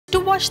To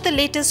watch the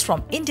latest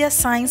from India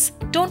Science,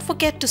 don't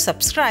forget to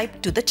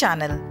subscribe to the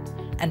channel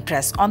and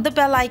press on the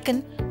bell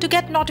icon to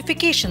get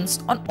notifications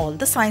on all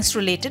the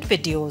science-related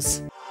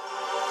videos.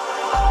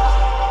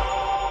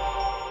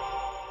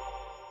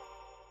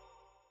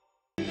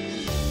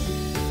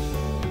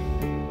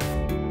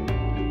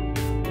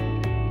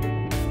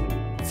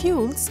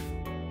 Fuels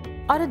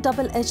are a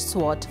double-edged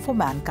sword for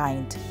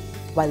mankind.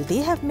 While they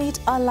have made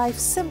our life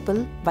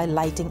simple by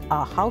lighting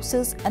our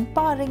houses and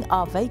powering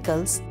our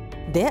vehicles,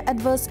 their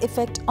adverse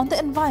effect on the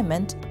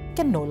environment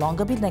can no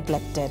longer be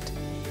neglected.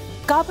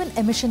 Carbon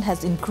emission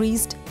has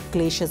increased,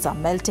 glaciers are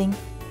melting,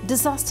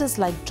 disasters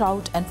like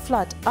drought and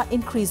flood are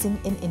increasing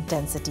in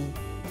intensity.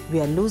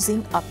 We are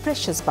losing our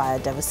precious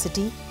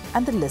biodiversity,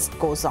 and the list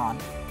goes on.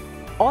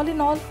 All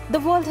in all, the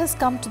world has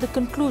come to the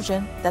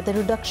conclusion that the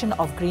reduction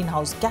of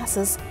greenhouse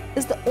gases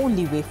is the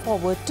only way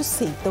forward to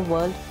save the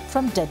world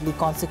from deadly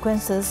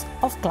consequences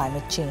of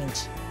climate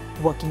change.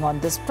 Working on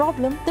this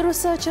problem, the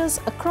researchers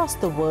across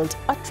the world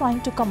are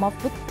trying to come up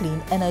with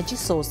clean energy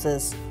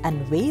sources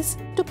and ways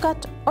to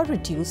cut or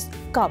reduce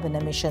carbon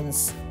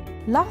emissions.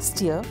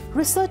 Last year,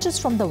 researchers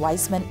from the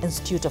Weizmann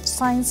Institute of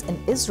Science in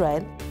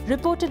Israel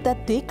reported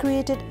that they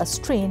created a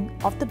strain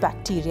of the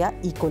bacteria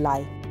E.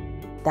 coli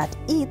that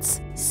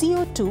eats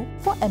CO2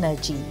 for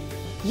energy.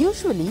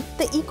 Usually,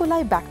 the E.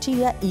 coli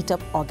bacteria eat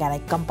up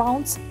organic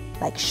compounds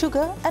like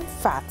sugar and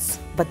fats,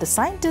 but the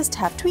scientists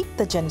have tweaked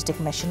the genetic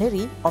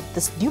machinery of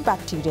this new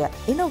bacteria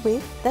in a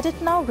way that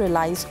it now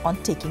relies on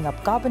taking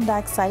up carbon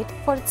dioxide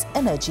for its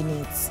energy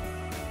needs.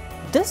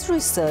 This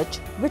research,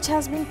 which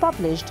has been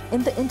published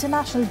in the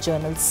international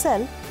journal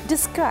Cell,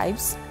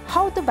 describes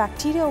how the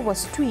bacteria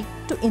was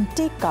tweaked to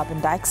intake carbon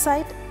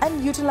dioxide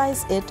and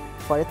utilize it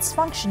for its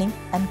functioning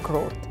and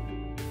growth.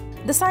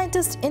 The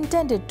scientists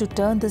intended to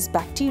turn this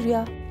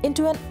bacteria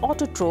into an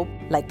autotroph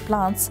like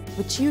plants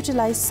which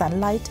utilize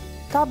sunlight,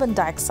 carbon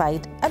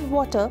dioxide and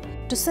water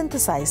to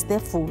synthesize their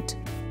food.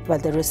 While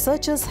the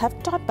researchers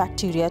have taught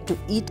bacteria to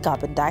eat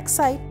carbon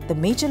dioxide, the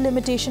major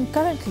limitation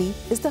currently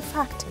is the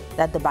fact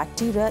that the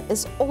bacteria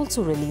is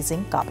also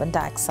releasing carbon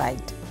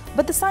dioxide.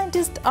 But the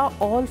scientists are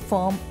all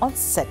firm on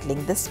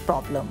settling this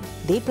problem.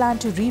 They plan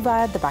to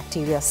rewire the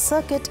bacteria's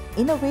circuit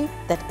in a way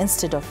that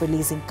instead of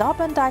releasing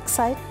carbon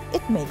dioxide,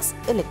 it makes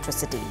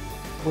electricity.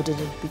 Wouldn't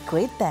it be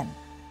great then?